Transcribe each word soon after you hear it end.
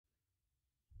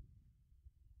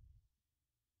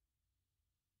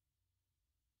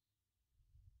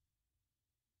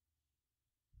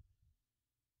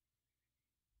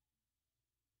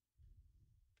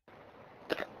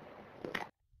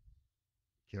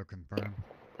Kill confirmed.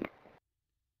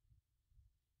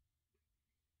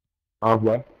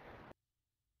 Okay.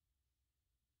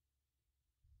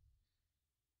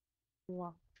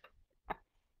 Wow.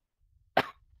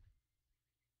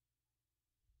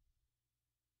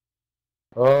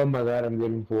 Oh my god, I'm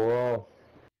getting full.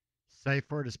 Safe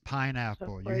word is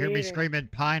pineapple. You we're hear me eating. screaming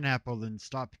pineapple, then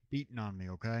stop beating on me,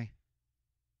 okay?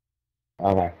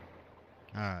 Okay.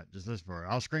 Alright, just listen for it.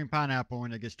 I'll scream pineapple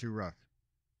when it gets too rough.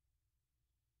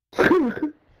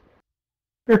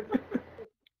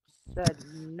 Said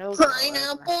no.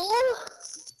 Pineapple?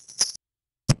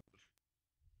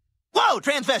 Whoa,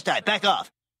 transvestite, back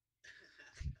off.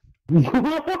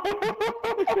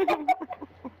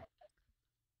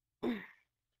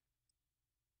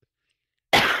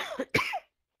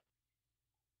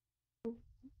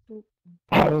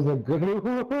 That was a good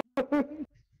one.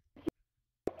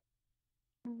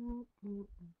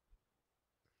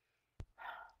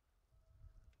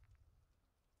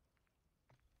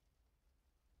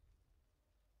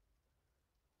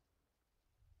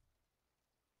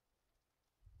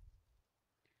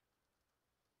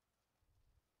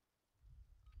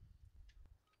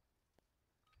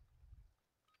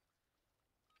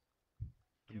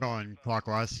 I'm going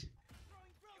clockwise.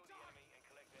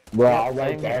 Bro, Yep, right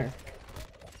same there. here.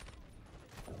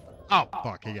 Oh,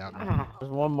 fuck, he got me.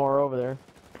 There's one more over there.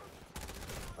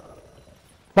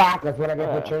 Fuck, that's what I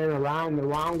get for turning around the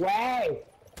wrong way.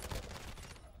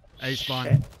 A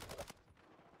spawn.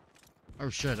 Oh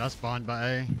shit, I spawned by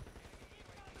A.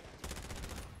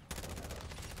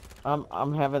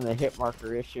 I'm having the hit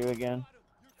marker issue again.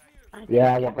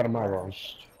 Yeah, what am I wrong?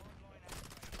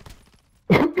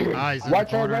 Ah, he's in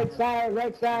Watch the out, corner. right side,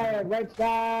 right side, right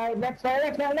side, left side,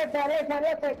 left side, left side, left side,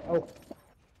 left side. Oh.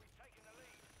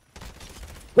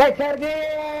 Right side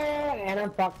again, and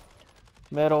I'm fucked.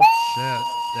 Middle. Shit.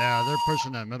 Yeah, they're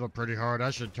pushing that middle pretty hard. I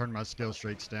should turn my skill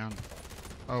streaks down.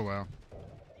 Oh well.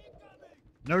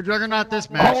 No juggernaut this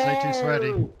match. They too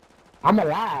sweaty. Oh, I'm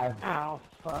alive. Ow,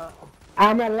 fuck.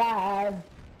 I'm alive.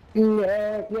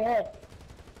 Yeah, yeah.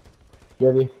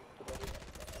 Gibby.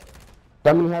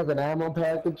 Somebody has an ammo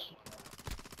package.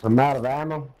 I'm out of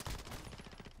ammo.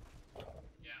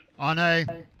 On A.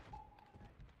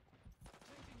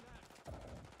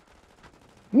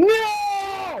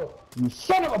 No! You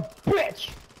son of a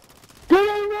bitch! Get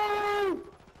in there!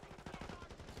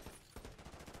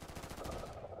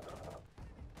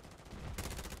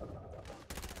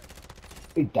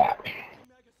 Eat that.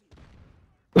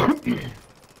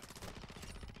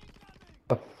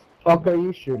 The fuck are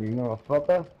you shooting,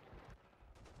 motherfucker?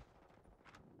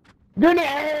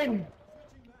 Grenade!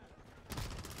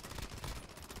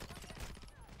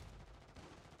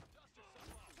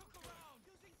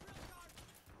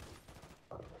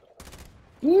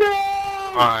 No!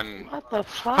 On What the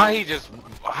fuck? how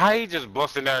he just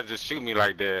busting out and just shoot me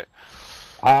like that.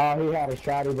 Oh, he had a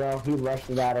shotty, bro. He rushed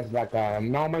it at us like a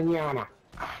no mañana.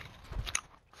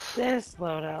 This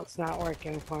loadout's not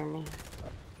working for me.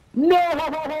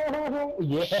 No!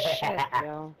 Yeah! Shit,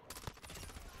 yo.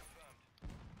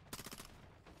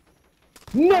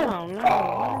 No! Oh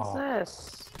no, what is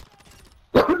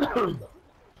this?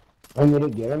 I need to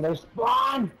get in their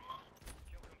spawn!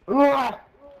 Ugh.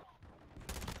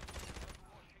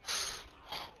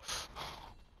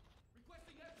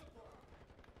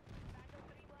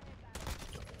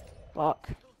 Fuck.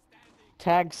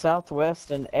 Tag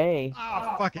southwest and A.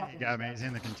 Oh, fuck it. He got me. He's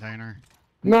in the container.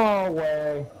 No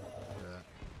way.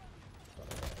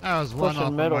 That was one Pushing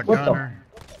off middle. of my What the- gunner.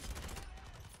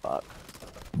 Fuck.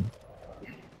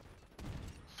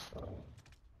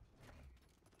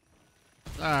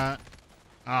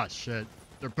 Oh shit.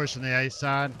 They're pushing the A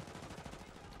side.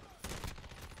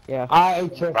 Yeah. I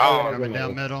just Coming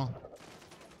down middle.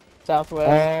 Southwest.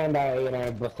 And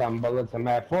I put some bullets in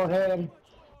my forehead.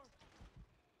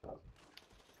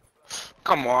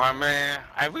 Come on, man.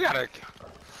 Hey, we gotta.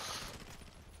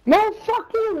 No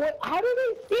fucking way. How did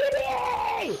he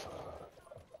see me?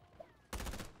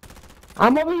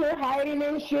 I'm over here hiding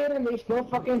and shit and they still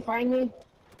fucking find me.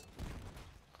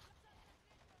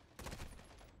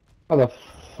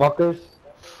 Motherfuckers.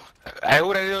 Hey,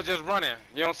 who that is just running?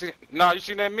 You don't see? No, you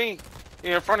seen that me? He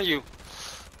in front of you.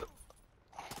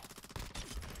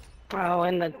 Oh,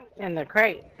 in the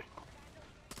crate.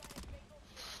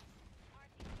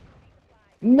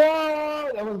 No!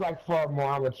 There was like 4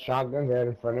 more with shotguns right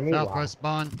in front of me. Southwest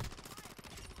spawn.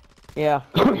 Yeah.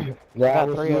 Yeah,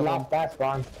 Got 3 we of them. lost that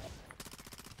spawn.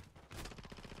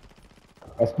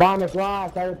 The spawn is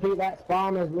lost. I repeat, that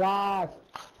spawn is lost.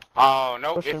 Oh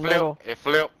no, Pushing it middle. flipped. It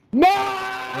flipped.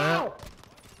 No!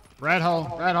 Red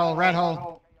hole. Red hole. Red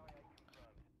hole.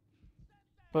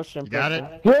 Pushing, You got it?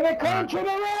 pushing. Here they come, turn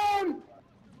around!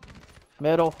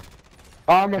 Middle.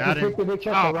 Oh, man, Got you him. pick the bitch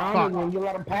Oh, up around fuck. and then you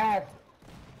let him pass.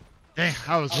 Dang,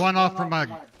 I was one off from my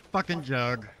fucking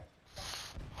jug.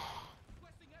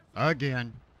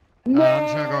 Again. I'm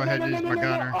just gonna go ahead and use my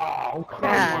gunner. Oh, come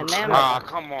God on. damn it. Ah,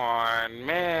 come on,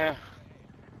 man.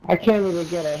 I can't even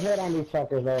get a hit on these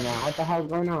fuckers right now. What the hell's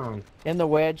going on? In the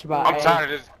wedge by I'm A.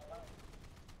 tired of this.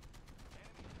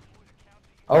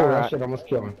 Oh, that Alright. shit almost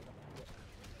killed him.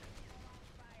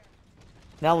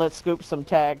 Now let's scoop some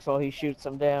tags while he shoots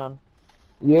them down.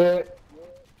 Yeah.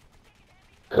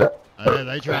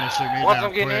 They trying to shoot me Once down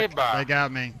I'm getting quick. hit by. They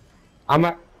got me. I'm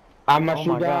a Oh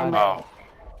shoot my down. God. Oh.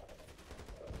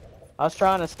 I was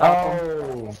trying to stop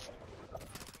him. Oh.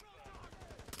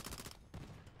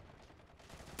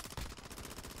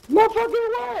 No fucking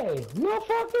way! No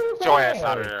fucking way! Get your ass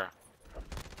out of there.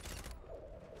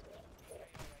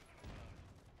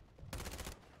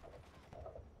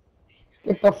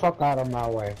 Get the fuck out of my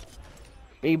way.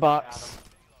 B-box.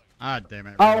 Ah, damn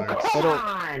it. Oh, Reload. come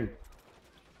on!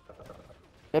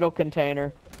 Middle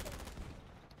container.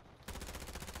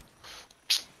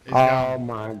 He's Oh gone.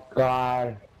 my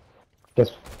god.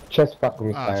 Just fucking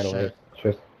me Ah, sideways. shit.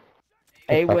 Just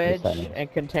A fuck me wedge sideways.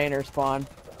 and container spawn.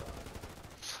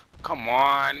 Come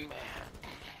on, man.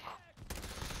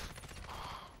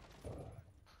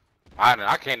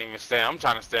 I can't even stand. I'm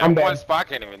trying to stay I'm in one dead. spot. I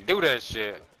can't even do that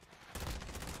shit.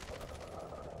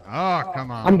 Oh,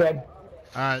 come on. I'm dead.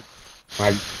 Alright,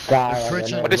 My god. They're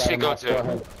switching. I Where'd this right shit in go my to?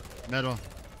 forehead. middle.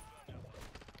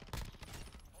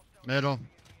 Middle.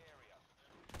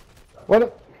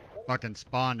 What? Fucking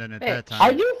spawned in at Hey, that Are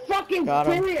time. you fucking Got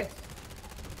him. serious?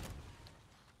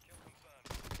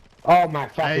 Oh my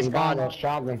fucking spawn. god, those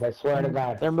shotguns, I swear to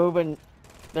god. They're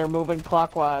moving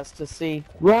clockwise to C.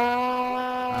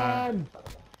 Run!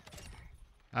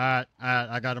 Alright,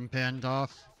 I got him pinned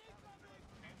off.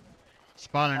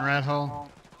 Spawning rat hole.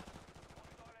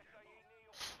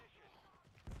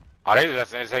 Oh, they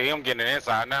just say I'm getting the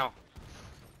inside now.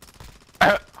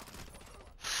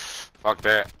 Fuck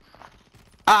that.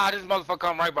 Ah, this motherfucker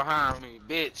come right behind me,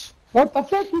 bitch. What the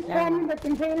fuck? You spawned in the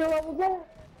container over there?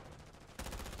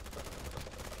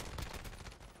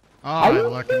 Oh, you you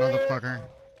lucky serious? motherfucker.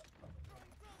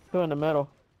 Two in the middle.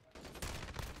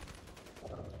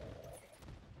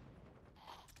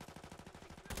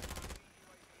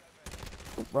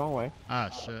 Wrong way. Ah,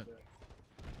 shit.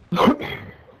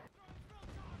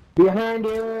 Behind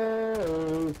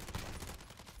you!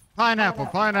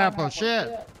 Pineapple,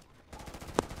 shit.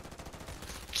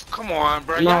 Come on,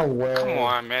 bro. No Y'all- way. Come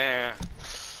on, man.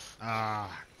 Ah.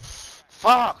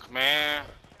 Fuck, man.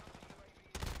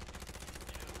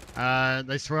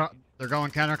 They're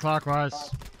going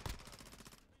counterclockwise.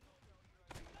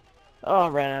 Oh, I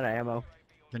ran out of ammo.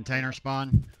 Container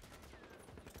spawn.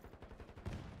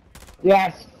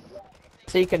 Yes!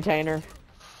 C container.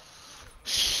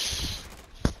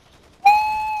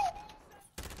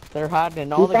 They're hiding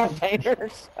in all the Keep up.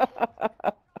 containers.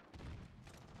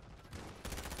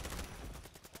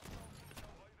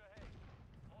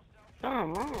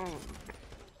 Come on.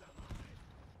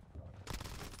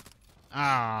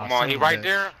 Ah. Come on, he son of a right bitch.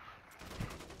 there.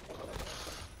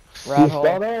 You Rat still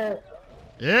hole. there?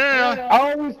 Yeah.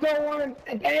 Oh, we still one!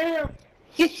 Damn!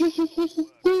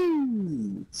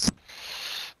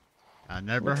 I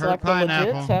never Looks heard like the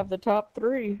pineapple. legits have the top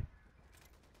 3.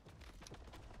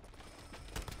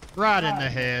 Right in the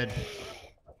head.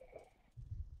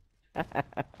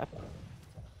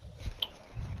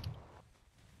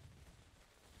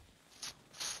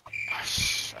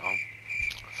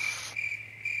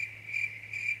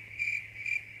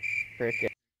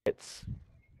 Crickets.